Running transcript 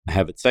I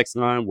have a text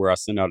line where I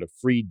send out a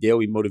free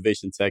daily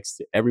motivation text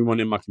to everyone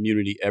in my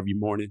community every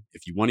morning.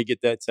 If you want to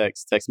get that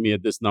text me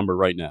at this number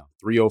right now,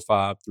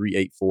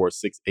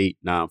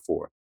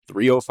 305-384-6894.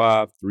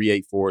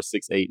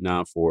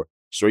 305-384-6894.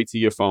 Straight to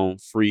your phone,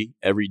 free,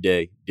 every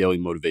day, daily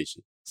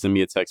motivation. Send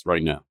me a text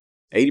right now.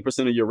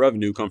 80% of your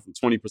revenue comes from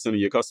 20% of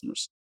your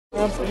customers.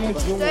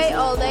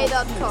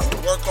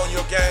 DreAllDay.com. Work on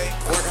your game.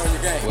 Work on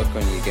your game. Work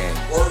on your game.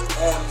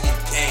 Work on your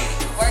game.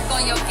 Work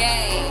on your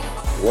game.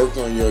 Work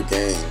on your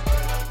game.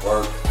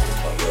 Work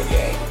on your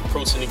game.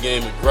 Approaching the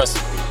game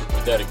aggressively,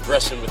 with that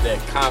aggression, with that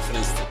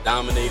confidence to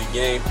dominate a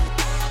game.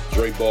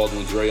 Dre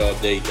Baldwin,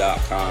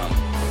 DreAllDay.com.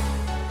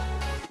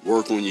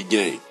 Work on your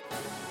game.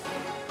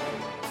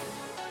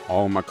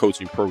 All my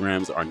coaching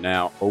programs are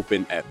now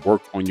open at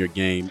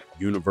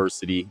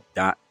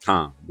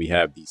WorkOnYourGameUniversity.com. We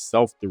have the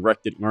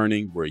self-directed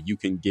learning where you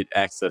can get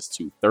access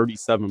to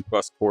 37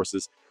 plus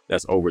courses.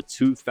 That's over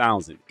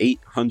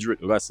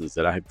 2,800 lessons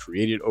that I have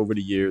created over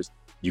the years.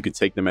 You can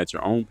take them at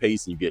your own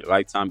pace and you get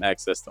lifetime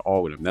access to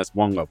all of them. That's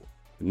one level.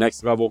 The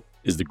next level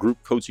is the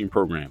group coaching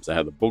programs. I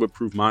have the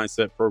Bulletproof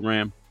Mindset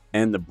program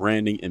and the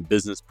Branding and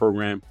Business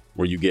program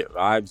where you get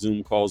live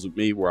Zoom calls with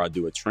me where I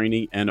do a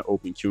training and an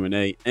open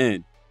Q&A,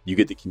 and you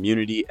get the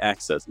community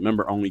access,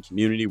 member-only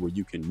community where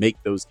you can make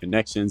those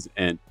connections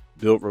and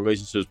build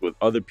relationships with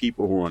other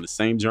people who are on the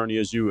same journey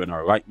as you and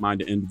are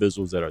like-minded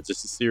individuals that are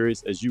just as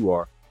serious as you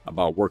are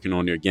about working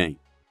on their game.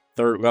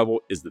 Third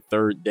level is the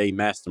Third Day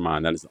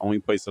Mastermind. That is the only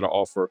place that I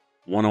offer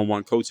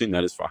one-on-one coaching.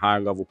 That is for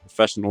high-level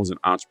professionals and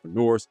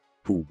entrepreneurs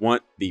who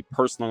want the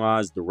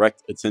personalized,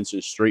 direct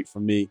attention straight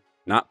from me,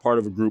 not part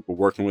of a group, but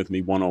working with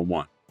me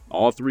one-on-one.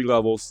 All three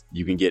levels,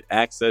 you can get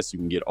access, you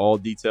can get all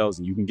details,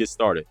 and you can get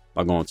started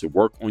by going to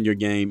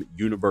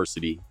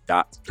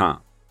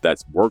WorkOnYourGameUniversity.com.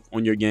 That's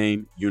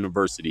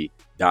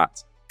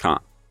WorkOnYourGameUniversity.com.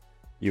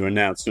 You are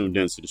now tuned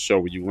into the show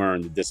where you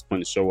learn the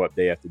discipline to show up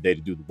day after day to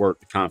do the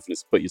work, the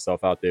confidence to put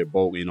yourself out there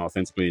boldly and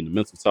authentically, and the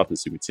mental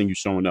toughness to continue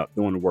showing up,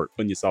 doing the work,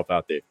 putting yourself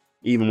out there,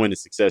 even when the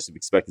success you've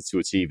expected to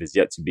achieve is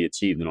yet to be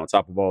achieved. And on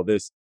top of all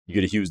this, you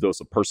get a huge dose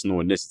of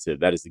personal initiative.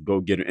 That is the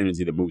go-getter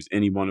energy that moves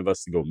any one of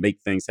us to go make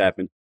things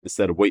happen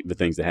instead of waiting for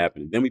things to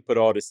happen. And then we put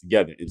all this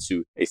together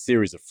into a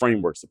series of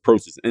frameworks,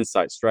 approaches,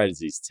 insights,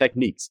 strategies,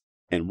 techniques,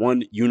 and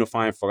one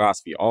unifying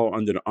philosophy, all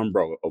under the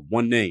umbrella of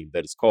one name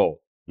that is called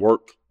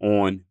Work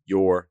on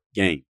Your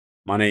Game.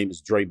 My name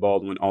is Dre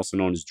Baldwin, also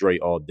known as Dre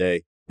All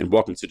Day, and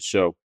welcome to the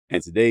show.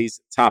 And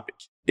today's topic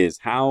is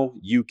how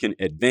you can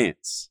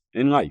advance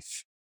in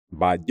life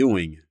by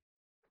doing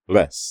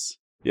less.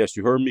 Yes,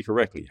 you heard me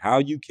correctly. How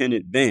you can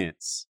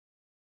advance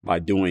by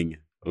doing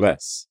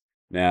less.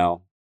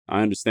 Now,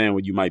 I understand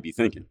what you might be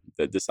thinking,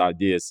 that this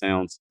idea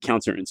sounds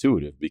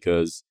counterintuitive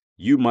because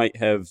you might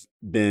have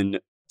been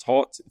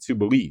taught to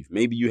believe,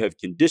 maybe you have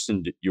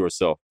conditioned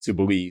yourself to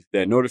believe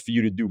that in order for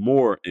you to do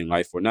more in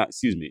life,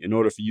 in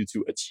order for you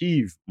to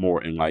achieve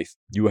more in life,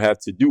 you have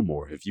to do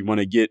more. If you want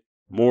to get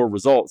more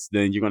results,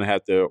 then you're going to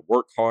have to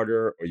work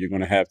harder, or you're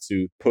going to have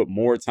to put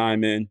more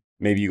time in.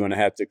 Maybe you're going to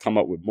have to come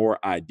up with more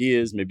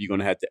ideas. Maybe you're going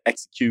to have to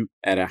execute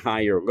at a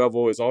higher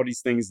level. It's all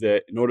these things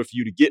that in order for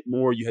you to get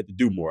more, you have to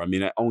do more. I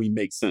mean, that only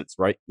makes sense,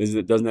 right?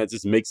 Doesn't that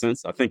just make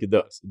sense? I think it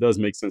does. It does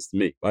make sense to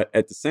me. But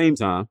at the same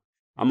time,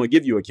 I'm going to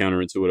give you a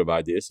counterintuitive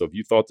idea. So if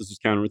you thought this was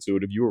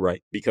counterintuitive, you were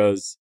right.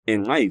 Because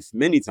in life,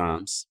 many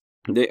times,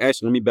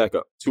 let me back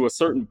up. To a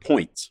certain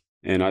point,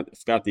 and I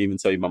forgot to even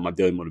tell you about my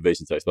daily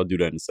motivation text. I'll do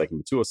that in a second.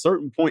 But to a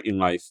certain point in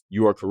life,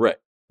 you are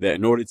correct that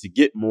in order to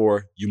get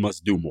more, you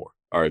must do more.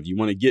 All right, if you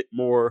want to get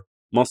more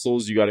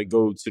muscles, you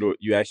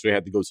actually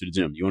have to go to the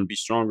gym. You want to be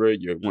stronger,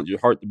 you want your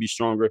heart to be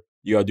stronger,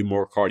 you got to do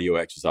more cardio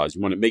exercise.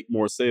 You want to make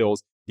more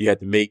sales, you have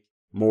to make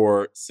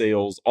more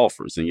sales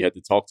offers, and you have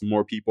to talk to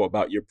more people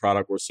about your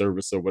product or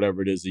service or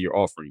whatever it is that you're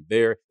offering.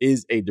 There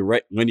is a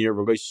direct linear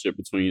relationship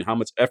between how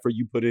much effort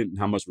you put in and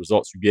how much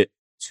results you get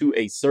to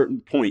a certain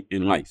point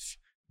in life.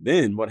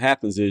 Then what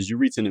happens is you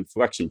reach an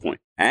inflection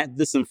point. At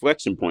this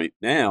inflection point,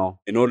 now,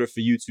 in order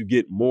for you to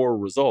get more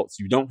results,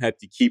 you don't have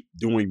to keep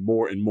doing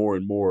more and more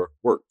and more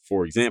work.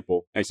 For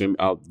example, actually,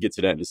 I'll get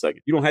to that in a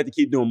second. You don't have to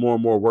keep doing more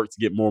and more work to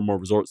get more and more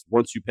results.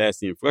 Once you pass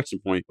the inflection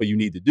point, what you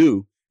need to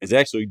do is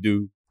actually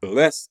do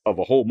less of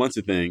a whole bunch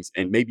of things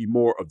and maybe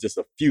more of just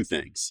a few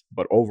things.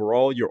 But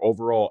overall, your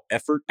overall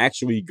effort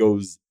actually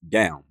goes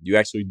down. You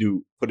actually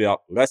do put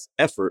out less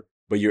effort,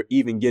 but you're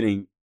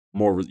getting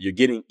more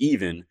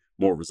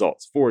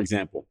results. For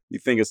example, you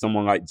think of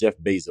someone like Jeff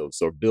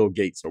Bezos or Bill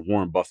Gates or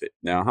Warren Buffett.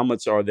 Now, how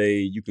much are they?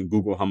 You can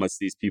Google how much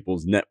these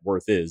people's net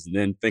worth is, and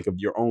then think of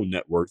your own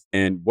net worth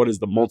and what is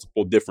the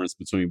multiple difference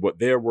between what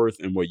they're worth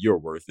and what you're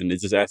worth. And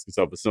just ask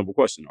yourself a simple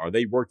question. Are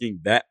they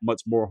working that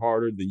much more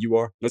harder than you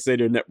are? Let's say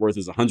their net worth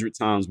is 100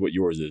 times what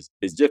yours is.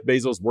 Is Jeff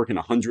Bezos working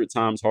 100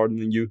 times harder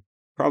than you?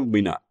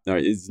 Probably not.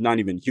 It's not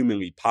even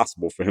humanly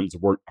possible for him to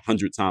work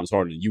 100 times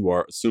harder than you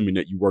are, assuming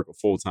that you work a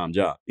full-time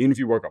job. Even if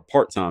you work a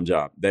part-time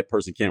job, that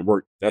person can't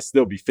work. That'd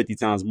still be 50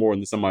 times more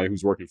than somebody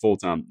who's working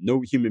full-time.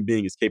 No human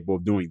being is capable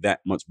of doing that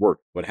much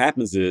work. What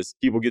happens is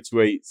people get to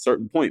a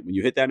certain point. When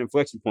you hit that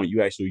inflection point,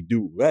 you actually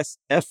do less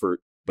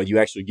effort, but you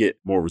actually get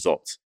more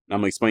results. And I'm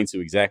going to explain to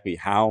you exactly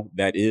how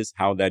that is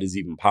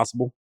even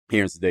possible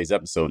here in today's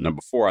episode. Now,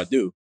 before I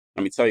do,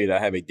 let me tell you that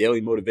I have a daily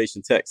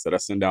motivation text that I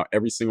send out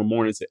every single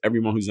morning to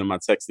everyone who's in my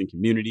texting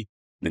community.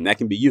 And that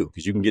can be you,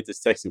 because you can get this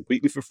text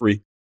completely for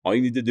free. All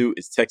you need to do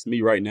is text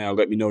me right now.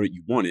 Let me know that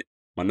you want it.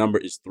 My number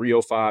is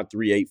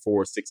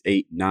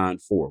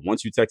 305-384-6894.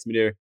 Once you text me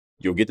there,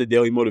 you'll get the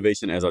daily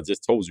motivation, as I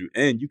just told you,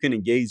 and you can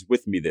engage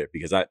with me there,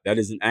 because that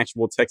is an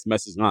actual text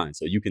message line.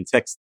 So you can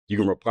text, you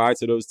can reply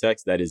to those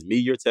texts. That is me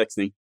you're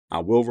texting. I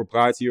will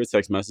reply to your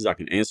text message. I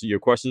can answer your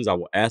questions. I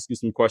will ask you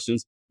some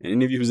questions. And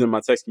any of you who's in my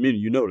text community,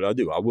 you know that I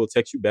do. I will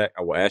text you back.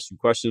 I will ask you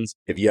questions.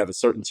 If you have a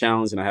certain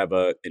challenge and I have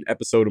an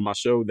episode of my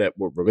show that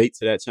will relate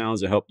to that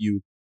challenge and help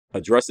you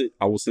address it,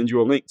 I will send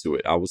you a link to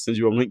it. I will send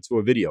you a link to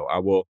a video. I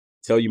will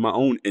tell you my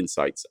own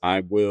insights. I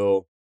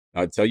will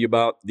tell you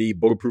about the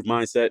Bulletproof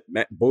Mindset,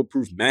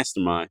 Bulletproof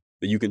Mastermind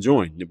that you can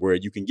join, where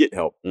you can get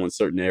help on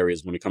certain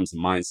areas when it comes to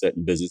mindset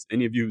and business.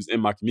 Any of you who's in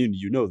my community,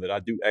 you know that I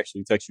do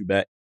actually text you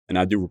back and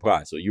I do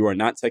reply. So you are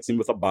not texting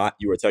with a bot.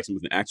 You are texting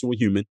with an actual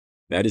human.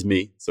 That is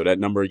me. So that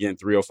number again,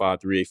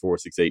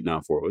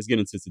 305-384-6894. Let's get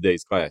into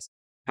today's class.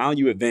 How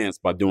you advance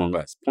by doing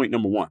less. Point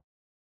number one.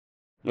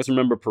 Let's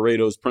remember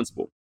Pareto's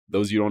principle.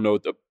 Those of you who don't know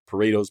what the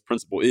Pareto's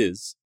principle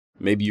is,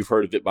 maybe you've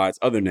heard of it by its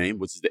other name,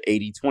 which is the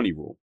 80-20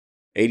 rule.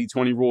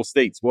 80-20 rule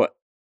states what?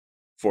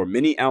 For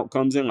many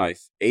outcomes in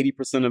life,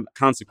 80% of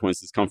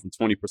consequences come from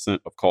 20%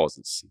 of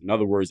causes. In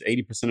other words,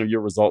 80% of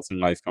your results in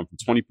life come from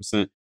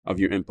 20% of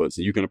your inputs.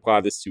 And you can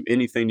apply this to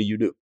anything that you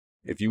do.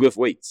 If you lift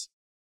weights,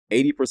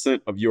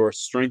 80% of your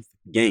strength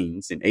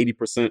gains and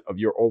 80% of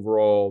your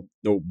overall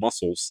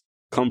muscles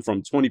come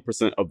from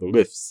 20% of the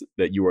lifts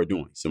that you are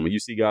doing. So when you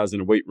see guys in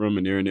the weight room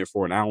and they're in there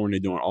for an hour and they're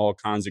doing all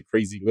kinds of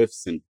crazy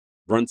lifts and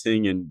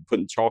grunting and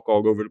putting chalk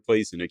all over the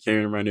place and they're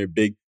carrying around their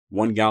big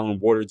 1-gallon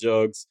water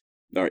jugs,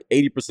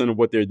 80% of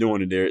what they're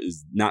doing in there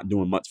is not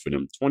doing much for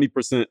them.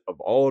 20% of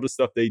all the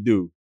stuff they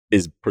do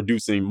is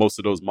producing most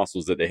of those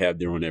muscles that they have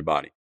there on their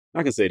body.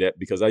 I can say that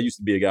because I used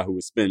to be a guy who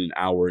would spend an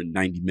hour and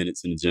 90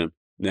 minutes in the gym.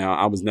 Now,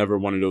 I was never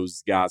one of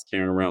those guys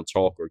carrying around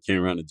chalk or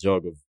carrying around a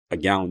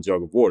gallon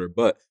jug of water,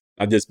 but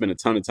I did spend a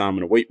ton of time in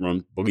the weight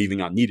room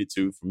believing I needed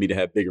to for me to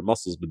have bigger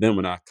muscles. But then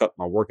when I cut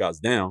my workouts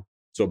down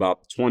to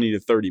about 20 to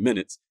 30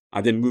 minutes,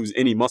 I didn't lose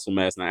any muscle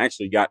mass and I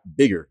actually got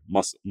bigger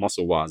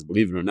muscle-wise,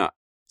 believe it or not.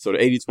 So the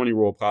 80-20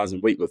 rule applies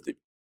in weightlifting.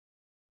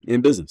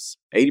 In business,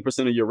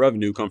 80% of your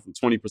revenue comes from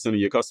 20% of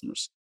your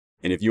customers.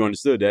 And if you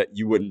understood that,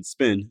 you wouldn't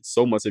spend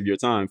so much of your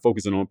time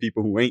focusing on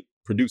people who ain't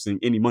producing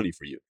any money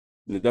for you.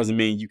 And it doesn't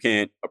mean you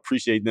can't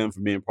appreciate them for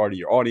being part of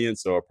your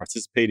audience or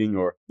participating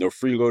or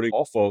freeloading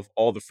off of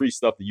all the free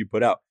stuff that you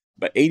put out.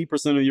 But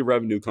 80% of your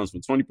revenue comes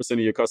from 20% of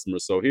your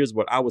customers. So here's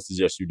what I would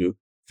suggest you do.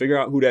 Figure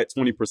out who that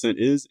 20%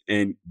 is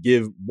and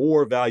give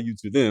more value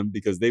to them,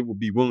 because they will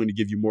be willing to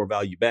give you more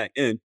value back.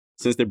 And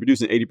since they're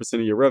producing 80%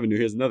 of your revenue,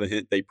 here's another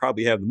hint, they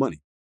probably have the money.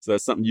 So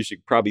that's something you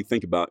should probably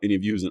think about, any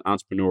of you who's an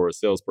entrepreneur or a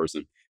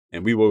salesperson.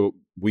 And by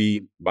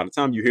the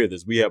time you hear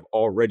this, we have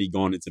already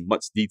gone into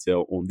much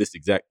detail on this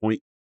exact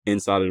point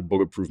inside of the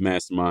Bulletproof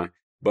Mastermind.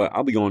 But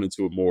I'll be going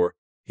into it more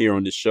here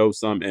on this show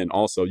some. And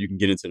also you can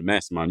get into the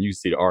mastermind. You can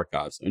see the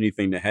archives. So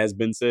anything that has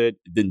been said,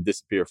 it didn't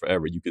disappear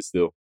forever. You can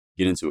still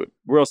get into it.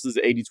 Where else does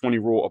the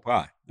 80-20 rule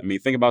apply? I mean,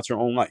 think about your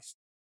own life.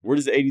 Where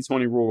does the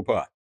 80-20 rule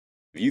apply?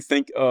 If you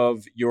think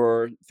of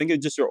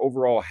just your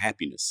overall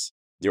happiness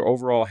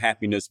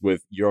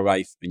with your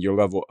life and your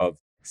level of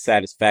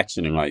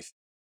satisfaction in life.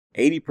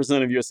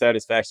 80% of your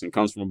satisfaction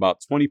comes from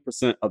about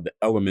 20% of the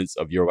elements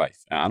of your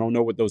life. Now, I don't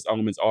know what those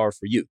elements are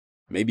for you.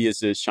 Maybe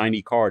it's a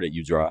shiny car that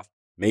you drive.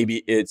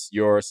 Maybe it's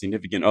your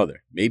significant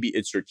other. Maybe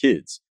it's your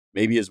kids.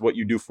 Maybe it's what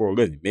you do for a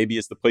living. Maybe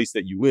it's the place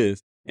that you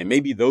live. And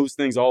maybe those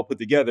things all put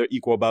together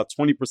equal about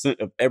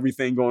 20% of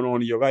everything going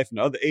on in your life. And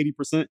the other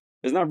 80%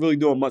 is not really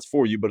doing much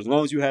for you. But as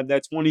long as you have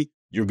that 20,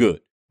 you're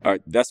good. All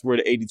right, that's where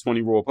the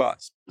 80-20 rule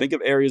applies. Think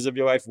of areas of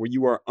your life where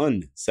you are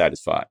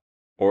unsatisfied,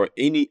 or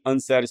any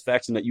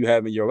unsatisfaction that you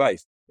have in your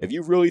life. If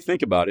you really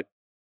think about it,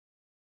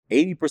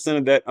 80%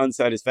 of that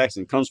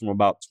unsatisfaction comes from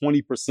about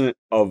 20%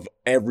 of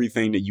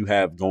everything that you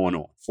have going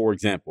on. For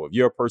example, if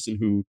you're a person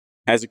who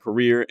has a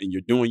career and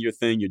you're doing your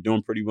thing, you're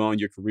doing pretty well in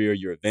your career,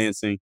 you're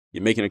advancing,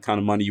 you're making the kind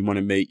of money you want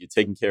to make, you're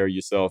taking care of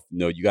yourself,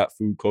 you got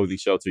food, clothing,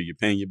 shelter, you're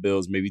paying your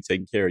bills, maybe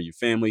taking care of your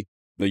family.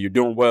 You're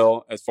doing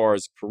well as far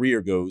as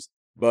career goes,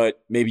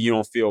 but maybe you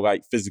don't feel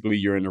like physically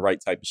you're in the right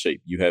type of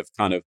shape. You have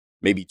kind of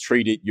maybe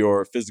traded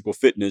your physical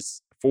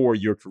fitness for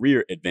your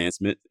career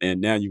advancement.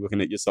 And now you're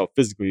looking at yourself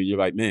physically. You're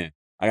like, man,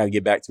 I got to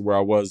get back to where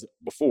I was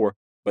before.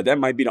 But that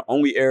might be the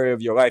only area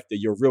of your life that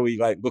you're really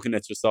like looking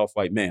at yourself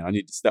like, man, I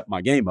need to step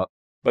my game up.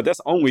 But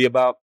that's only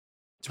about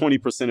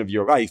 20% of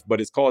your life,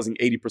 but it's causing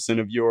 80%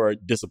 of your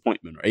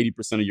disappointment or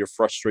 80% of your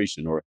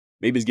frustration, or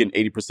maybe it's getting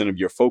 80% of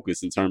your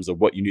focus in terms of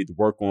what you need to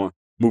work on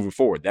moving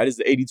forward. That is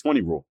the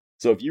 80-20 rule.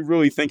 So if you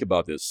really think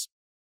about this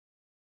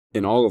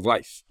in all of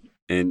life,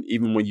 and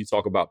even when you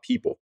talk about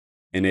people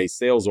in a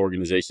sales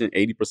organization,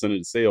 80% of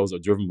the sales are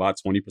driven by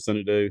 20%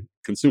 of the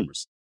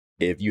consumers.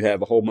 If you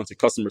have a whole bunch of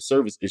customer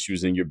service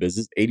issues in your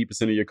business,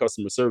 80% of your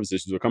customer service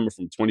issues are coming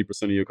from 20%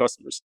 of your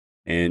customers.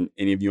 And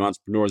any of you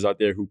entrepreneurs out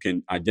there who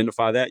can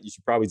identify that, you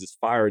should probably just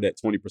fire that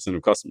 20%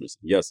 of customers.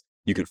 Yes,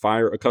 you can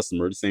fire a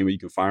customer the same way you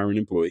can fire an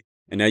employee,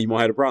 and now you won't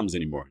have the problems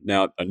anymore.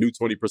 Now, a new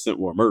 20%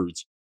 will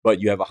emerge,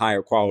 but you have a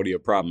higher quality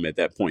of problem at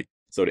that point.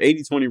 So the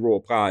 80-20 rule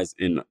applies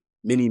in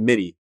many,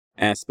 many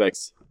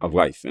aspects of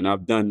life. And I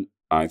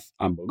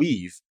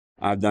believe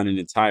I've done an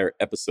entire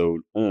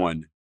episode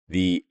on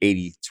the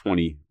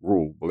 80-20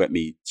 rule. But let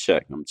me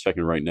check. I'm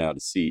checking right now to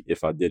see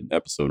if I did an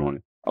episode on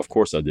it. Of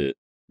course I did.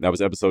 That was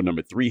episode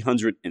number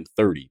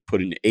 330,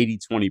 putting the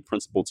 80-20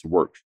 principle to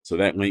work. So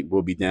that link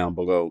will be down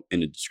below in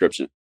the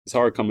description. It's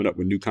hard coming up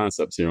with new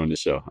concepts here on the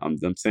show. I'm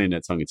saying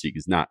that tongue in cheek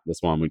is not.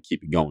 That's why I'm going to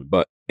keep it going.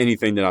 But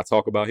anything that I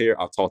talk about here,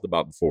 I've talked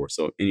about before.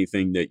 So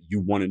anything that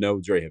you want to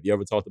know, Dre, have you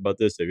ever talked about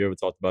this? Have you ever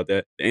talked about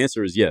that? The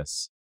answer is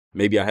yes.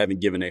 Maybe I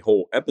haven't given a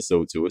whole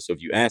episode to it. So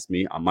if you ask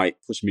me, I might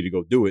push me to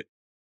go do it.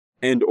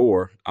 And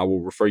or I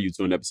will refer you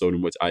to an episode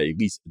in which I at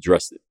least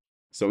addressed it.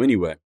 So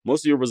anyway,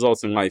 most of your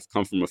results in life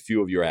come from a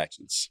few of your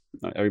actions.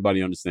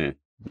 Everybody understand,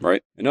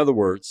 right? In other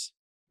words,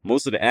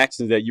 most of the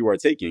actions that you are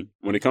taking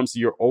when it comes to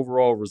your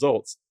overall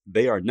results,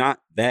 they are not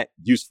that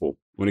useful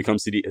when it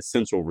comes to the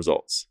essential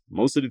results.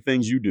 Most of the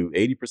things you do,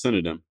 80%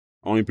 of them,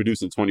 are only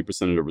producing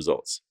 20% of the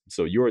results.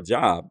 So your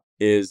job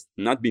is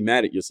not to be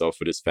mad at yourself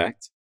for this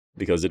fact,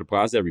 because it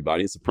applies to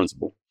everybody. It's a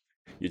principle.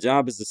 Your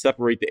job is to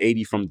separate the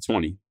 80 from the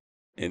 20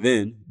 and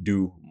then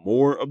do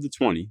more of the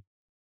 20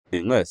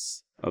 and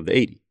less of the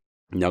 80.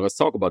 Now let's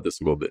talk about this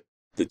a little bit.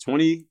 The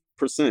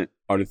 20%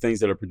 are the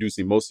things that are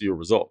producing most of your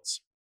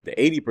results. The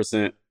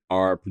 80%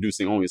 are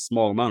producing only a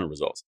small amount of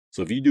results.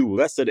 So if you do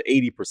less of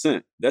the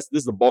 80%, this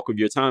is the bulk of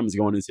your time is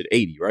going into the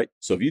 80, right?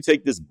 So if you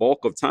take this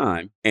bulk of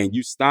time and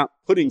you stop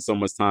putting so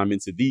much time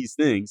into these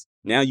things,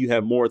 now you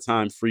have more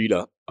time freed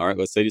up. All right,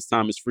 let's say this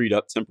time is freed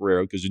up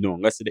temporarily because you're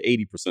doing less of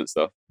the 80%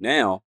 stuff.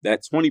 Now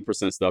that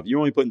 20% stuff, you're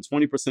only putting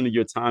 20% of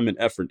your time and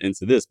effort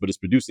into this, but it's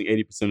producing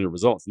 80% of the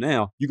results.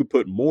 Now you could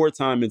put more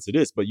time into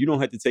this, but you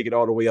don't have to take it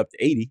all the way up to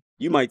 80.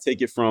 You might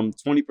take it from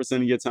 20%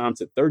 of your time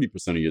to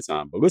 30% of your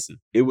time. But listen,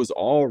 it was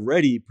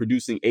already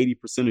producing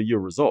 80% of your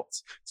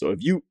results. So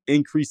if you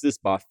increase this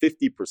by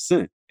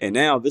 50%, and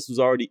now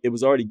it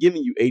was already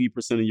giving you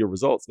 80% of your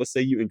results. Let's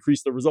say you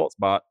increase the results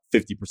by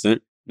 50%.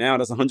 Now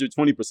that's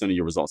 120% of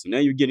your results. So now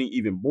you're getting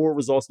even more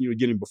results than you were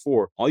getting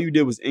before. All you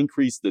did was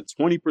increase the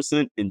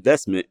 20%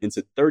 investment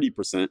into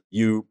 30%.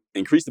 You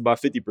increased it by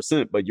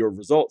 50%, but your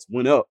results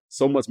went up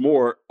so much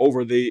more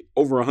over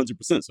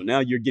 100%. So now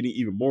you're getting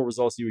even more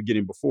results than you were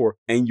getting before,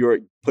 and you're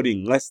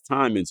putting less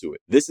time into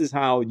it. This is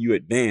how you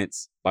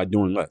advance by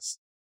doing less.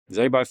 Is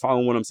everybody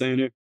following what I'm saying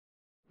here?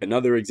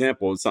 Another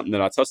example is something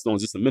that I touched on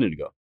just a minute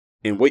ago.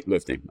 In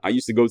weightlifting, I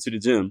used to go to the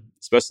gym,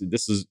 especially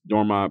this is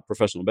during my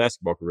professional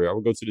basketball career. I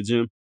would go to the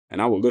gym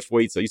and I would lift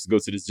weights. I used to go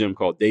to this gym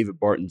called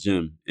David Barton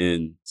Gym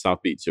in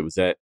South Beach. It was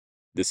at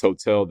this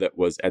hotel that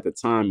was, at the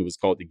time, it was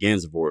called the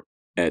Gansevoort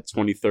at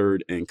 23rd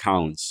and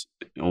Collins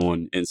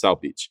in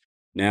South Beach.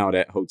 Now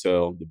that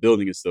hotel, the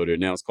building is still there.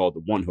 Now it's called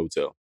the One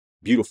Hotel.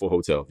 Beautiful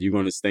hotel. If you're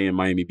going to stay in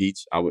Miami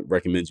Beach, I would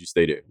recommend you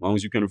stay there. As long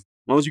as you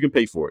can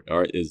pay for it. All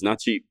right. It's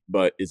not cheap,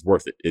 but it's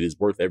worth it. It is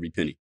worth every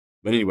penny.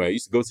 But anyway, I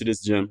used to go to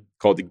this gym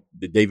called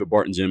the David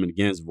Barton Gym in the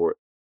Gansevoort,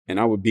 and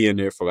I would be in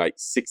there for like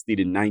 60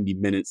 to 90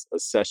 minutes a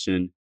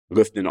session,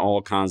 lifting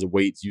all kinds of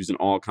weights, using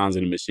all kinds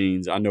of the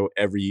machines. I knew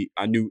every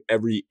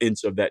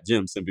inch of that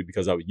gym simply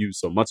because I would use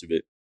so much of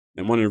it.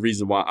 And one of the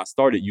reasons why I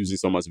started using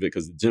so much of it,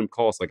 because the gym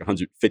costs like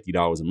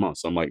 $150 a month.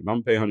 So I'm like, if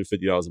I'm going to pay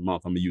 $150 a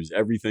month, I'm going to use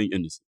everything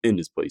in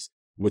this place,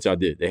 which I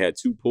did. They had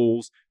 2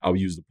 pools. I would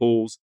use the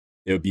pools.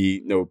 It would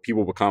be,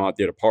 people would come out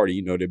there to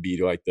party. There'd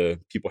be like the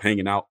people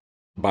hanging out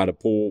by the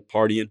pool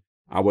partying.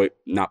 I would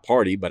not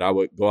party, but I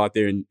would go out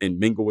there and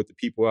mingle with the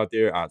people out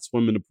there. I'd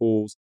swim in the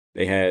pools.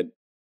 They had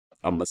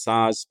a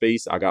massage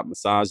space. I got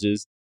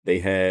massages. They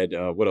had,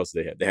 what else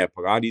did they have? They had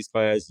Pilates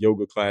class,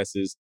 yoga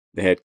classes.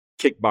 They had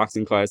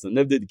kickboxing class. I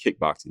never did the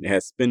kickboxing. They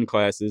had spin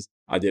classes.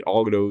 I did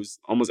all of those.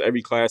 Almost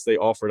every class they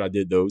offered, I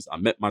did those. I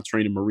met my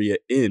trainer, Maria,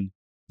 in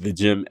the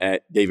gym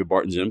at David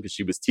Barton Gym because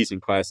she was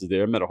teaching classes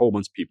there. I met a whole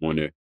bunch of people in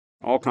there.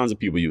 All kinds of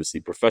people you would see.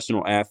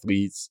 Professional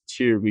athletes,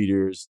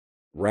 cheerleaders,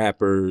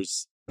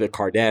 rappers, the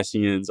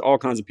Kardashians, all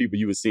kinds of people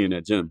you would see in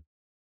that gym.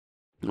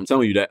 I'm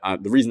telling you that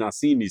the reason I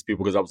seen these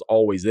people because I was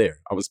always there.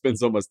 I would spend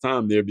so much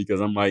time there because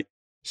I'm like,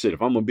 shit,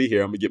 if I'm going to be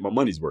here, I'm going to get my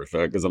money's worth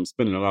because I'm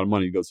spending a lot of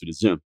money to go to this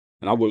gym.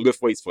 And I would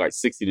lift weights for like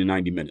 60 to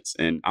 90 minutes.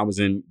 And I was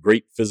in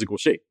great physical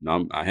shape.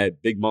 I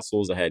had big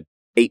muscles. I had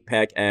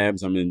 8-pack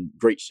abs. I'm in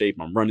great shape.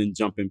 I'm running,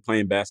 jumping,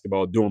 playing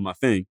basketball, doing my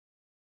thing.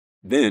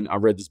 Then I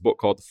read this book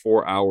called The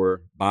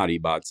 4-Hour Body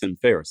by Tim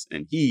Ferriss.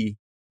 And he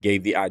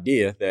gave the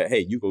idea that,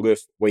 hey, you can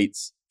lift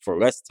weights for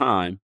less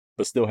time,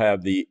 but still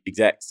have the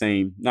exact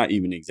same, not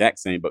even exact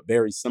same, but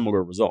very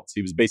similar results.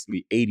 He was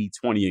basically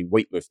 80-20 in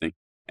weightlifting.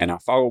 And I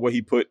followed what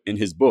he put in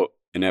his book,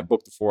 in that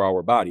book, The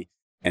 4-Hour Body.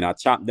 And I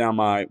chopped down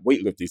my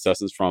weightlifting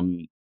sessions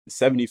from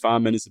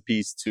 75 minutes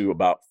apiece to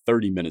about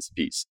 30 minutes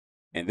apiece.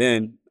 And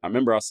then I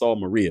remember I saw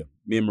Maria.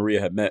 me and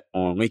Maria had met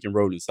on Lincoln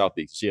Road in South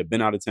Beach. She had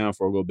been out of town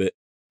for a little bit,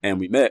 and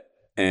we met.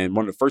 And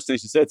one of the first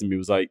things she said to me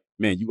was like,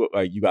 man, you look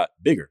like you got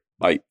bigger,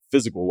 like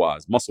physical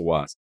wise, muscle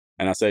wise.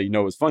 And I said,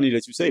 it's funny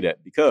that you say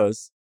that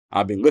because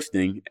I've been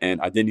lifting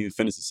and I didn't even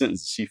finish the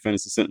sentence. She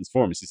finished the sentence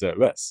for me. She said,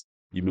 less.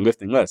 You've been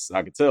lifting less.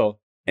 I could tell.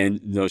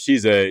 And,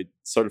 she's a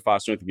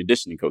certified strength and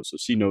conditioning coach. So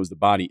she knows the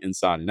body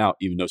inside and out,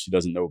 even though she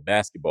doesn't know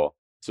basketball.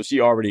 So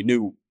she already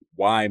knew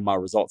why my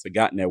results had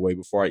gotten that way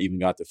before I even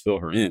got to fill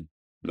her in.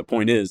 And the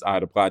point is, I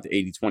had applied the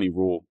 80-20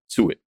 rule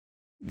to it.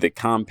 The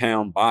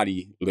compound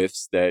body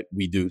lifts that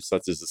we do,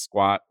 such as a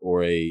squat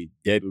or a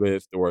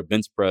deadlift or a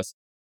bench press,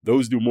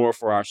 those do more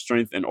for our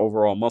strength and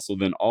overall muscle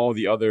than all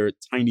the other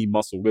tiny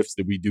muscle lifts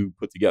that we do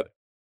put together.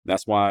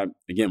 That's why,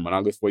 again, when I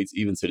lift weights,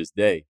 even to this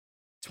day,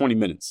 20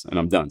 minutes and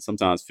I'm done,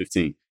 sometimes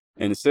 15.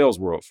 In the sales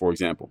world, for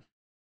example,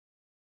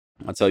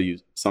 I'll tell you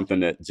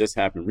something that just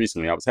happened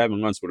recently. I was having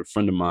lunch with a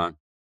friend of mine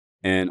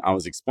and I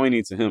was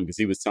explaining to him because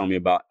he was telling me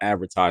about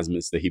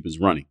advertisements that he was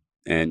running.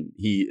 And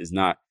he is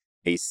not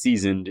a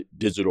seasoned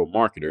digital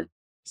marketer.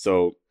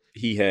 So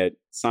he had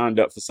signed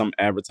up for some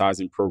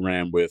advertising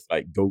program with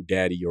like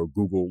GoDaddy or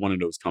Google, one of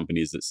those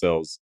companies that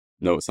sells,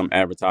 some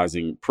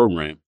advertising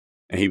program.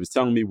 And he was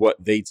telling me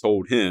what they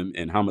told him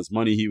and how much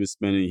money he was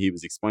spending. He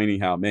was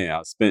explaining how, man,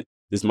 I spent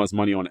this much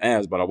money on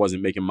ads, but I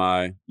wasn't making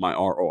my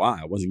ROI.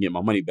 I wasn't getting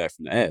my money back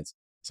from the ads.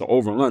 So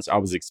over lunch, I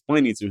was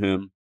explaining to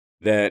him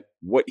that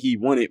what he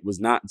wanted was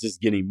not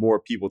just getting more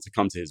people to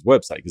come to his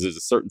website, because there's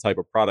a certain type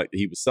of product that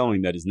he was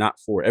selling that is not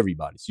for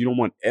everybody. So you don't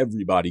want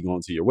everybody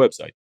going to your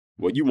website.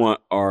 What you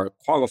want are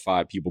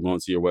qualified people going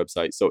to your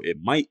website. So it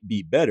might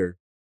be better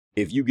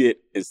if you get,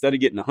 instead of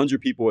getting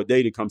 100 people a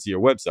day to come to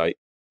your website,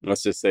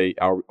 let's just say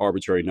our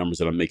arbitrary numbers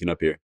that I'm making up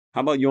here.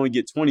 How about you only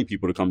get 20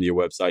 people to come to your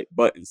website,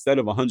 but instead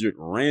of 100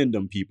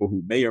 random people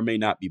who may or may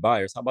not be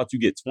buyers, how about you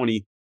get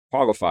 20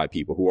 qualified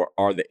people who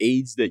are the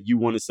aides that you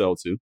want to sell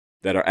to,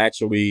 that are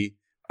actually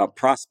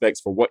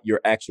prospects for what you're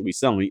actually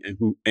selling and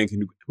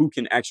who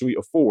can actually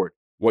afford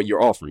what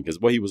you're offering? Because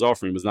what he was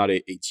offering was not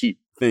a cheap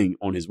thing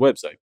on his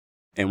website.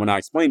 And when I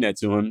explained that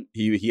to him,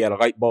 he had a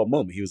light bulb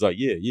moment. He was like,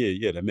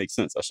 yeah, that makes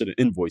sense. I should have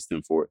invoiced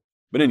him for it.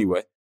 But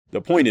anyway,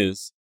 the point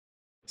is,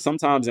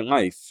 sometimes in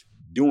life,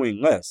 doing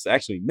less,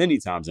 actually many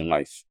times in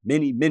life,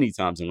 many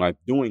times in life,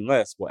 doing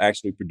less will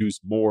actually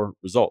produce more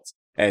results.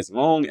 As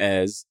long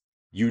as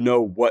you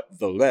know what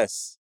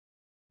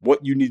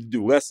you need to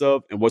do less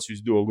of and what you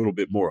should do a little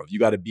bit more of. You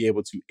got to be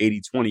able to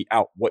 80-20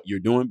 out what you're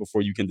doing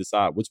before you can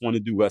decide which one to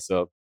do less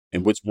of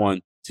and which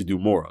one to do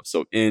more of.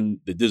 So in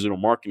the digital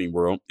marketing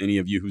world, any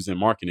of you who's in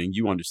marketing,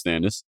 you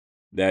understand this,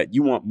 that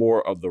you want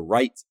more of the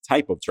right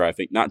type of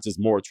traffic, not just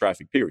more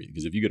traffic, period.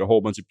 Because if you get a whole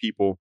bunch of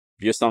people,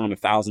 if you're selling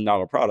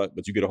 $1,000 product,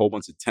 but you get a whole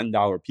bunch of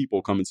 $10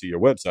 people coming to your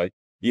website,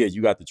 yeah,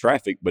 you got the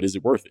traffic, but is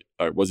it worth it?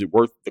 Or was it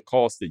worth the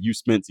cost that you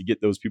spent to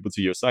get those people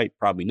to your site?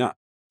 Probably not.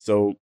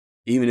 So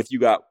even if you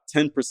got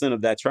 10%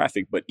 of that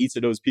traffic, but each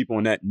of those people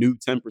in that new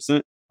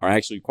 10% are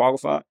actually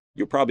qualified,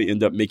 you'll probably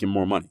end up making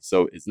more money.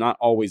 So it's not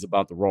always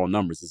about the raw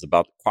numbers. It's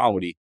about the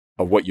quality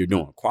of what you're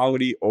doing.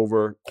 Quality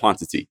over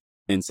quantity.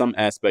 In some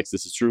aspects,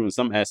 this is true. In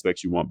some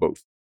aspects, you want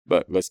both.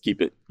 But let's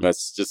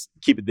just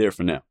keep it there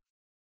for now.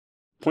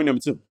 Point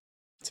number 2.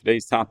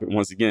 Today's topic,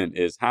 once again,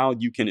 is how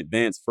you can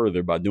advance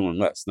further by doing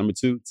less. Number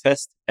 2,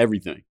 test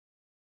everything.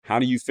 How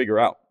do you figure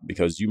out?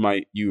 Because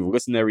you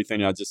listen to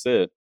everything I just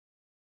said.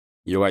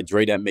 You're like,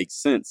 Dre, that makes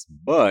sense.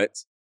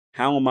 But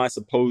how am I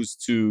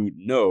supposed to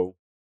know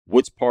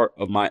which part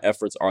of my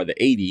efforts are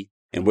the 80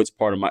 and which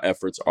part of my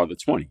efforts are the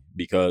 20?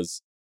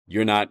 Because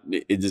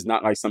it is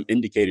not like some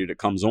indicator that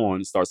comes on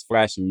and starts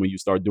flashing when you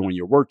start doing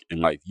your work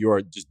in life. You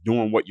are just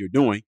doing what you're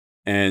doing.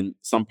 And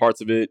some parts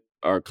of it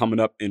are coming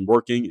up and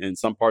working and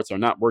some parts are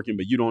not working,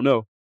 but you don't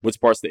know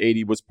which part's the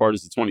 80, which part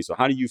is the 20. So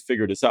how do you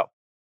figure this out?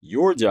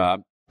 Your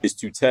job is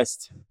to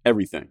test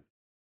everything.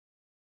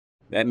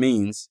 That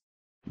means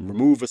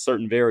remove a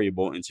certain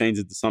variable and change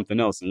it to something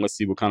else. And let's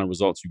see what kind of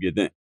results you get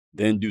then.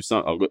 Then do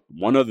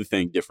one other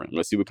thing different.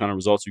 Let's see what kind of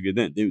results you get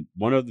then. Do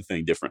one other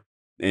thing different.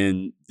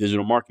 In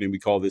digital marketing, we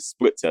call this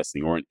split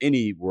testing, or in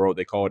any world,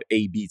 they call it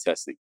A/B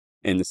testing.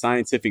 In the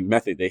scientific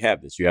method, they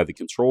have this. You have the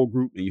control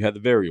group and you have the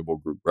variable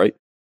group, right?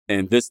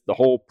 And the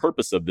whole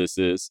purpose of this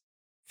is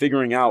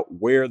figuring out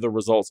where the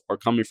results are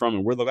coming from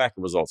and where the lack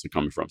of results are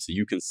coming from. So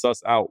you can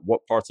suss out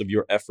what parts of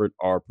your effort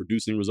are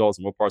producing results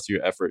and what parts of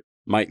your effort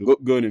might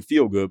look good and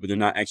feel good, but they're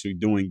not actually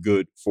doing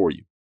good for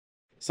you.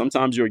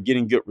 Sometimes you're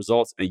getting good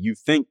results and you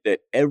think that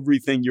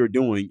everything you're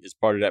doing is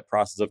part of that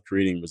process of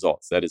creating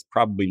results. That is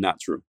probably not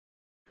true.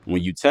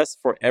 When you test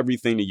for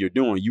everything that you're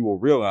doing, you will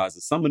realize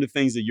that some of the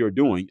things that you're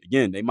doing,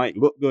 again, they might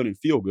look good and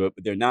feel good,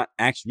 but they're not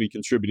actually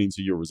contributing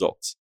to your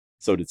results.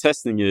 So the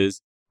testing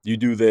is you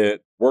do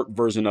the work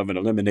version of an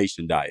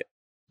elimination diet.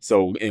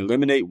 So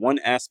eliminate one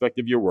aspect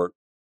of your work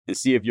and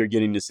see if you're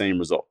getting the same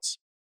results.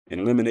 An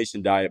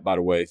elimination diet, by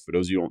the way, for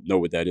those of you who don't know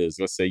what that is,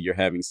 let's say you're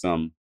having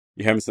some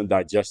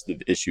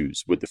digestive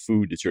issues with the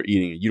food that you're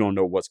eating and you don't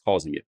know what's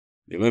causing it.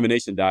 The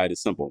elimination diet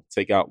is simple.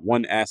 Take out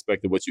one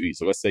aspect of what you eat.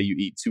 So let's say you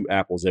eat 2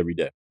 apples every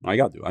day. I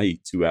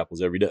eat 2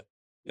 apples every day.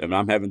 If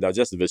I'm having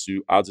digestive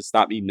issue, I'll just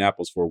stop eating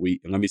apples for a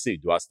week and let me see,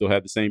 do I still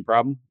have the same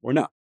problem or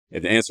not?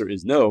 If the answer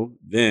is no,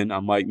 then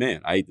I'm like, man,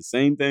 I ate the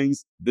same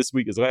things this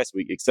week as last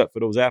week, except for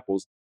those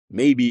apples.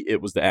 Maybe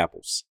it was the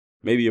apples.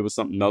 Maybe it was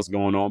something else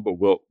going on, but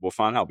we'll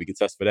find out. We can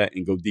test for that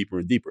and go deeper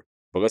and deeper.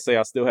 But let's say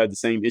I still had the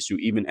same issue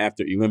even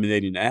after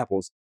eliminating the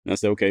apples. And I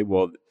say, okay,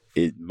 well,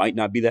 it might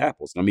not be the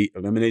apples. Let me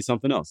eliminate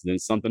something else, then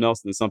something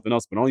else, then something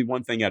else, but only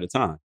one thing at a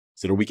time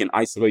so that we can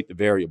isolate the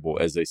variable,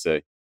 as they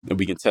say, and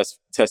we can test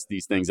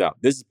these things out.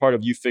 This is part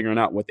of you figuring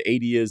out what the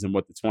 80 is and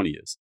what the 20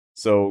 is.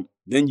 So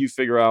then you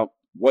figure out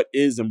what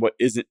is and what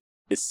isn't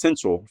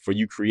essential for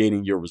you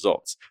creating your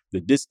results.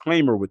 The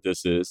disclaimer with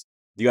this is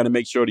you got to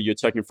make sure that you're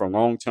checking for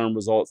long-term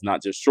results,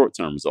 not just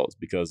short-term results.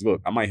 Because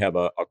look, I might have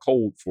a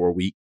cold for a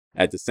week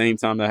at the same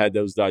time that I had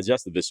those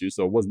digestive issues.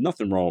 So it was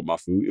nothing wrong with my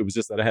food. It was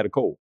just that I had a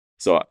cold.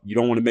 So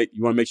you want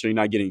to make sure you're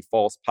not getting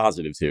false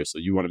positives here. So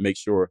you want to make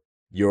sure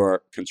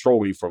you're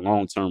controlling for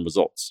long-term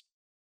results.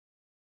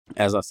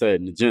 As I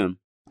said in the gym,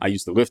 I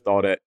used to lift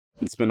all that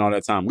and spend all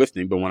that time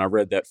lifting. But when I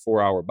read that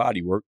 4-hour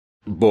body work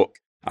book,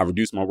 I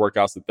reduced my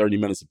workouts to 30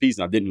 minutes apiece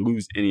and I didn't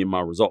lose any of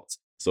my results.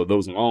 So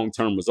those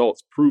long-term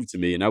results proved to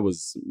me, and that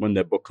was when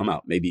that book came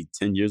out, maybe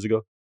 10 years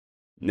ago.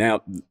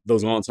 Now,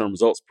 those long-term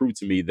results proved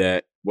to me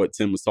that what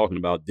Tim was talking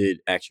about did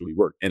actually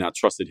work. And I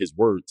trusted his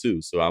word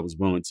too. So I was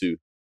willing to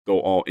go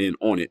all in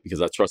on it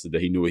because I trusted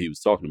that he knew what he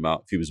was talking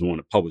about if he was willing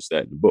to publish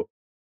that in the book.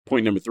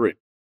 Point number 3.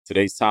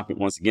 Today's topic,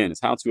 once again, is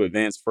how to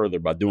advance further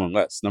by doing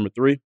less. Number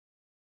 3,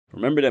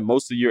 remember that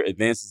most of your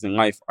advances in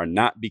life are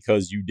not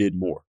because you did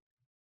more.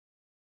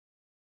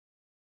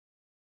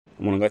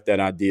 I want to let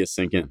that idea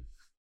sink in.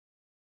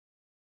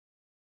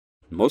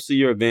 Most of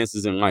your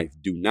advances in life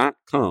do not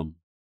come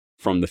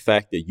from the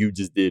fact that you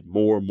just did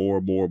more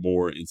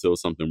until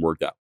something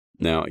worked out.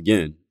 Now,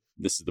 again,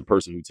 this is the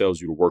person who tells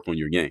you to work on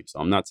your game. So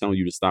I'm not telling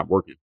you to stop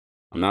working.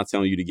 I'm not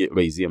telling you to get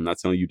lazy. I'm not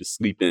telling you to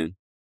sleep in.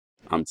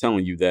 I'm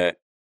telling you that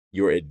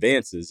your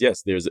advances,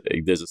 yes, there's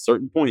a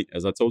certain point,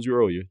 as I told you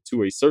earlier,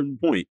 to a certain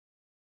point,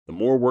 the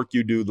more work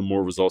you do, the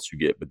more results you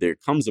get. But there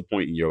comes a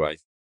point in your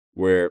life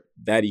where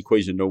that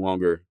equation no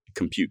longer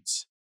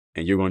computes.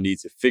 And you're going to need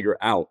to figure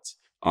out,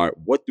 all right,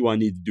 what do I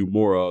need to do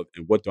more of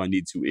and what do I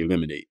need to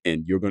eliminate?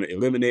 And you're going to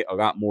eliminate a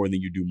lot more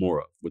than you do more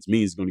of, which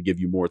means it's going to give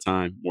you more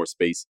time, more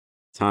space,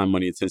 time,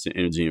 money, attention,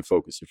 energy, and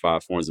focus, your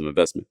 5 forms of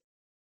investment.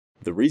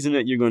 The reason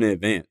that you're going to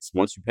advance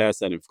once you pass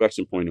that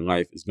inflection point in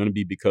life is going to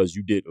be because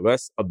you did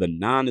less of the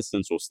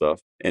non-essential stuff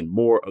and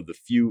more of the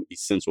few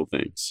essential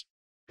things.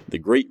 The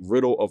great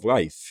riddle of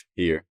life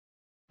here,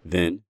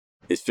 then,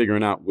 is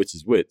figuring out which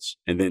is which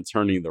and then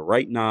turning the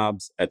right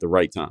knobs at the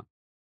right time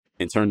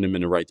and turning them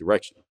in the right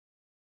direction.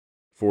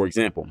 For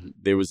example,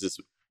 there was this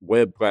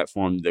web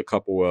platform that a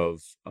couple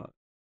of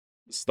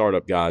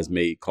startup guys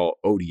made called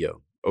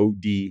Odeo,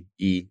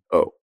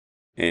 O-D-E-O.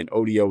 And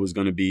Odeo was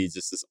going to be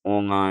just this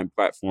online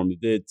platform that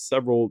did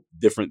several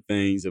different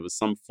things. It was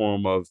some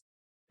form of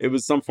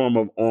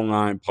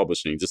online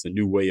publishing, just a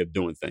new way of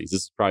doing things.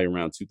 This is probably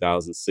around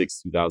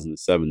 2006,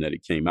 2007 that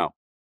it came out.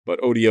 But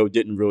Odeo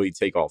didn't really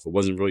take off. It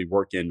wasn't really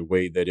working the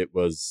way that it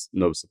was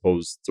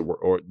supposed to work,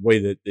 or the way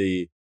that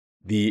the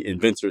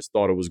inventors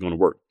thought it was going to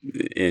work.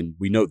 And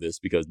we know this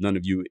because none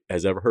of you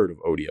has ever heard of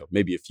Odeo.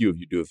 Maybe a few of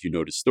you do if you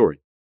know the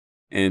story.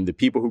 And the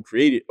people who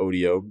created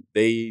Odeo,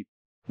 they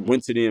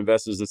went to the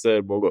investors and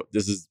said, well, look,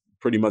 this is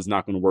pretty much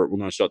not going to work. We're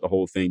going to shut the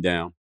whole thing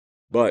down.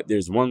 But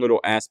there's one little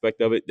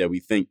aspect of it that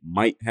we think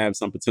might have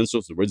some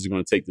potential. So we're just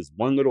going to take this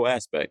one little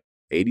aspect,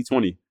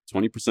 80-20,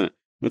 20%.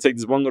 We're going to take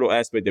this one little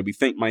aspect that we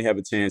think might have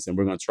a chance, and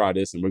we're going to try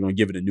this, and we're going to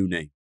give it a new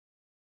name.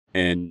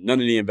 And none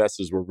of the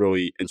investors were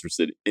really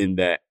interested in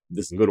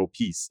this little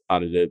piece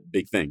out of the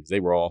big things. They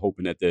were all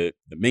hoping that the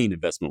main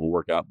investment would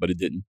work out, but it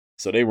didn't.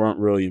 So they weren't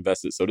really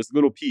invested. So this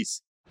little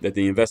piece that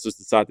the investors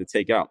decided to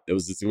take out, there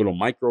was this little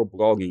micro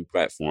blogging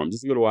platform,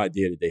 this little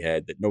idea that they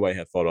had that nobody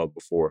had thought of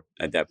before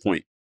at that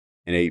point.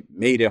 And they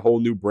made a whole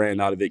new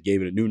brand out of it,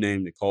 gave it a new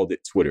name. They called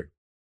it Twitter.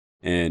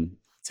 And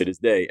to this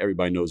day,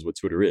 everybody knows what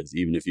Twitter is,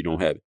 even if you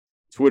don't have it.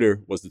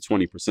 Twitter was the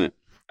 20%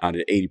 out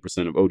of the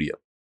 80% of Odeo.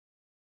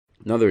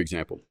 Another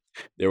example,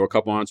 there were a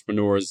couple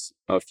entrepreneurs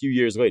a few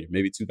years later,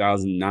 maybe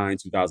 2009,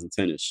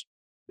 2010-ish.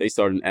 They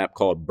started an app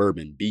called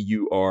Burbn,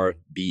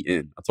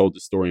 B-U-R-B-N. I told the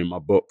story in my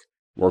book,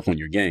 Work on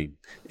Your Game.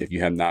 If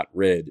you have not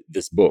read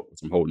this book, which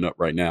I'm holding up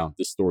right now,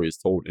 this story is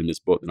told in this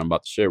book that I'm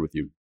about to share with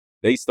you.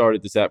 They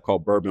started this app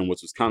called Burbn,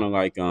 which was kind of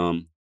like,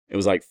 it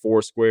was like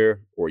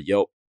Foursquare or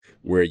Yelp,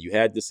 where you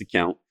had this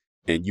account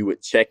and you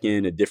would check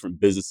in at different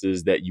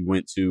businesses that you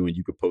went to, and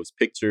you could post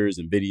pictures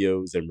and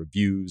videos and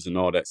reviews and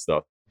all that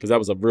stuff. Because that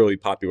was a really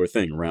popular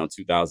thing around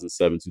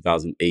 2007,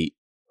 2008,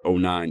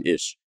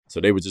 09-ish.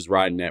 So they were just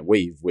riding that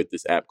wave with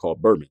this app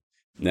called Burbn.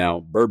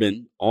 Now,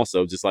 Burbn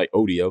also, just like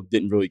Odeo,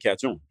 didn't really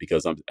catch on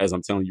because as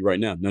I'm telling you right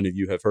now, none of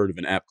you have heard of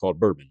an app called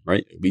Burbn,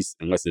 right? At least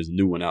unless there's a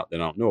new one out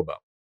that I don't know about.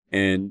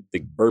 And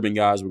the Burbn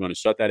guys were going to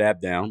shut that app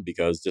down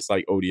because just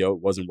like Odeo,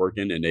 it wasn't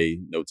working. And they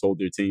told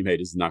their team, hey,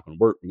 this is not going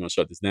to work. We're going to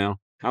shut this down.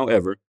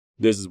 However,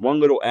 there's this one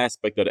little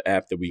aspect of the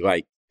app that we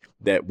like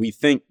that we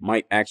think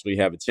might actually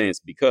have a chance,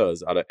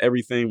 because out of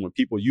everything, when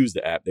people use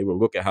the app, they will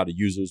look at how the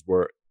users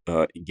were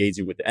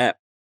engaging with the app.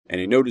 And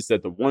they noticed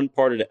that the one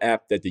part of the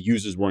app that the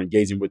users were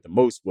engaging with the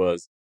most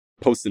was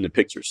posting the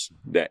pictures,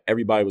 that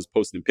everybody was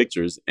posting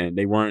pictures, and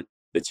they weren't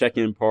the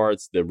check-in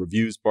parts, the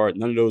reviews part.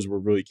 None of those were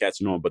really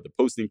catching on, but the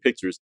posting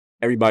pictures,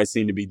 everybody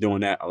seemed to be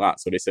doing that a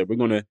lot. So they said, we're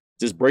going to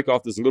just break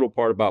off this little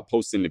part about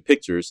posting the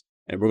pictures,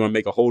 and we're going to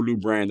make a whole new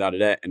brand out of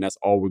that. And that's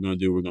all we're going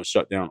to do. We're going to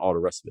shut down all the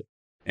rest of it.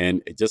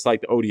 And just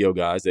like the Odeo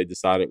guys, they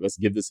decided, let's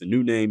give this a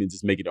new name and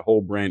just make it a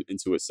whole brand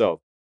into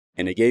itself.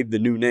 And they gave the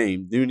new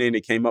name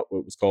they came up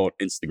with was called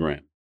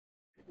Instagram.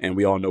 And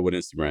we all know what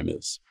Instagram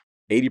is.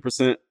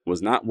 80%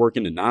 was not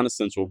working and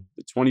non-essential.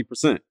 The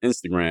 20%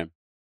 Instagram.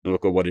 And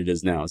look at what it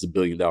is now. It's $1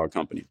 billion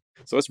company.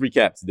 So let's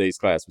recap today's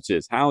class, which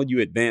is how you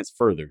advance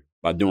further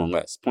by doing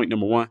less. Point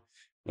number 1,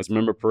 let's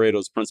remember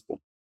Pareto's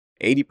principle.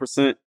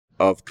 80%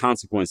 of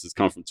consequences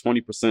come from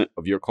 20%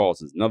 of your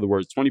causes. In other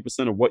words,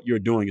 20% of what you're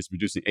doing is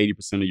producing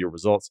 80% of your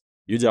results.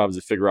 Your job is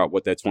to figure out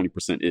what that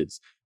 20% is.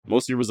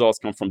 Most of your results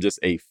come from just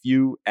a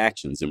few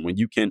actions. And when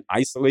you can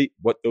isolate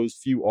what those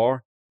few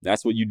are,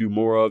 that's what you do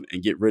more of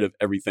and get rid of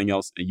everything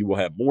else. And you will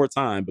have more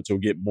time, but you'll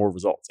get more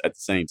results at the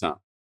same time.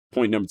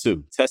 Point number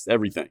 2, test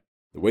everything.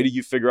 The way that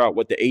you figure out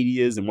what the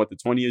 80 is and what the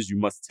 20 is, you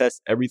must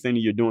test everything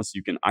that you're doing so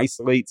you can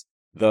isolate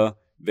the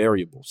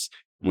variables.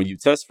 When you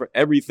test for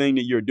everything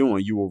that you're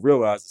doing, you will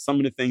realize that some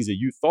of the things that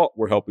you thought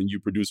were helping you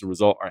produce a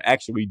result are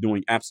actually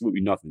doing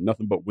absolutely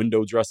nothing but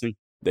window dressing.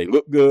 They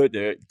look good.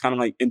 They're kind of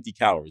like empty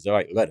calories. They're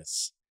like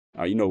lettuce.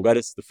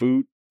 Lettuce, the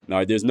food.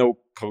 There's no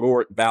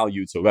caloric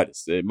value to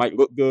lettuce. It might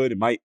look good. It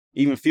might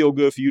even feel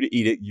good for you to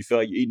eat it. You feel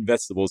like you're eating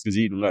vegetables because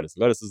you're eating lettuce.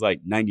 Lettuce is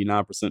like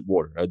 99%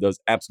 water. It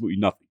does absolutely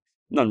nothing.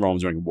 Nothing wrong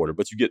with drinking water,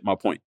 but you get my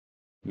point.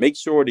 Make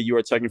sure that you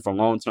are checking for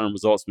long-term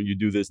results when you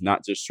do this,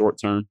 not just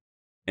short-term.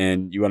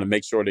 And you want to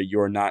make sure that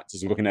you're not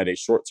just looking at a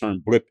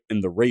short-term blip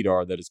in the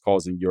radar that is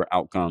causing your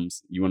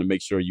outcomes. You want to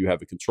make sure you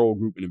have a control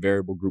group and a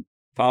variable group.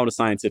 Follow the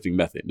scientific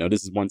method. Now,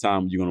 this is one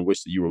time you're going to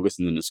wish that you were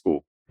listening to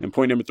school. And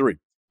point number 3,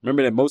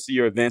 remember that most of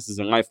your advances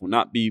in life will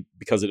not be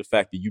because of the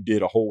fact that you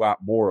did a whole lot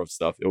more of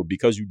stuff. It will be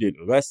because you did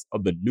less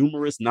of the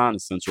numerous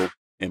non-essential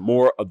and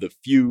more of the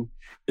few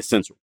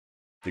essential.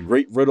 The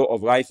great riddle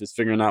of life is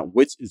figuring out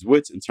which is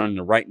which and turning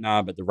the right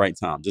knob at the right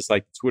time. Just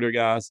like the Twitter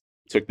guys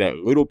took that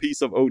little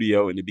piece of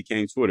Odeo and it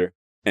became Twitter.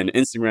 And the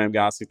Instagram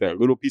guys took that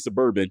little piece of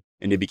bourbon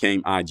and it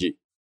became IG.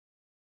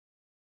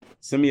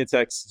 Send me a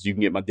text. You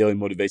can get my daily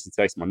motivation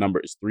text. My number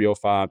is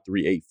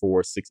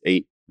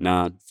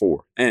 305-384-6894.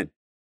 And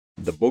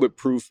the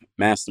Bulletproof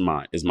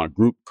Mastermind is my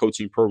group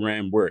coaching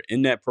program, where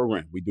in that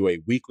program, we do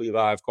a weekly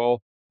live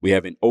call. We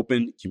have an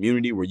open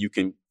community where you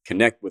can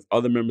connect with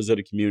other members of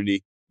the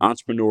community,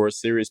 entrepreneurs,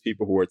 serious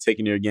people who are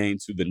taking their game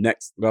to the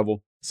next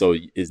level. So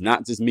it's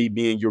not just me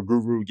being your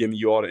guru, giving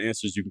you all the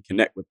answers. You can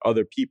connect with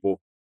other people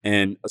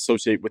and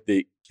associate with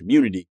the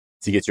community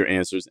to get your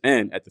answers.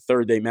 And at the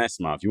 3rd day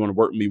mastermind, if you want to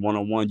work with me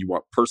one-on-one, you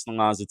want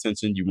personalized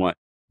attention, you want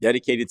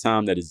dedicated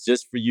time that is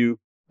just for you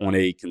on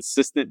a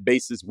consistent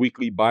basis,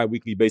 weekly,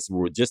 bi-weekly basis,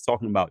 where we're just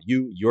talking about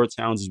you, your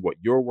challenges, what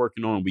you're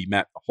working on. We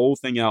map the whole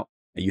thing out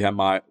and you have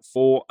my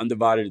full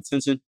undivided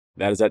attention.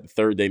 That is at the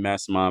 3rd day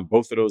mastermind.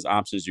 Both of those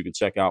options you can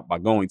check out by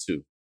going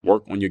to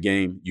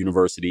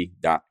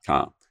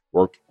workonyourgameuniversity.com.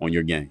 Work on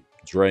your game.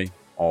 Dre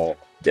all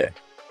day.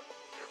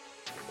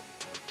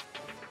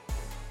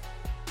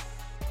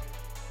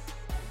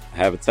 I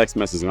have a text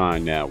message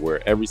line now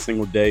where every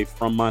single day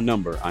from my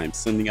number, I am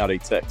sending out a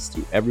text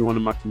to everyone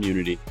in my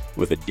community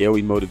with a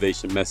daily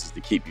motivation message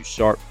to keep you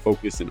sharp,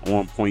 focused, and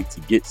on point to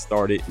get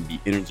started and be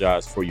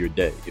energized for your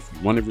day. If you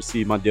want to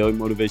receive my daily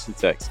motivation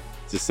text,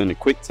 just send a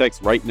quick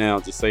text right now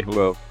to say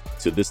hello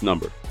to this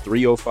number,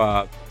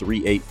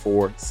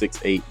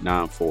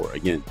 305-384-6894.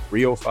 Again,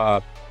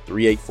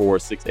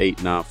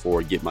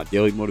 305-384-6894. Get my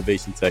daily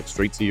motivation text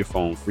straight to your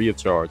phone, free of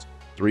charge,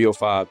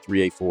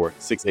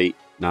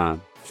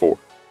 305-384-6894.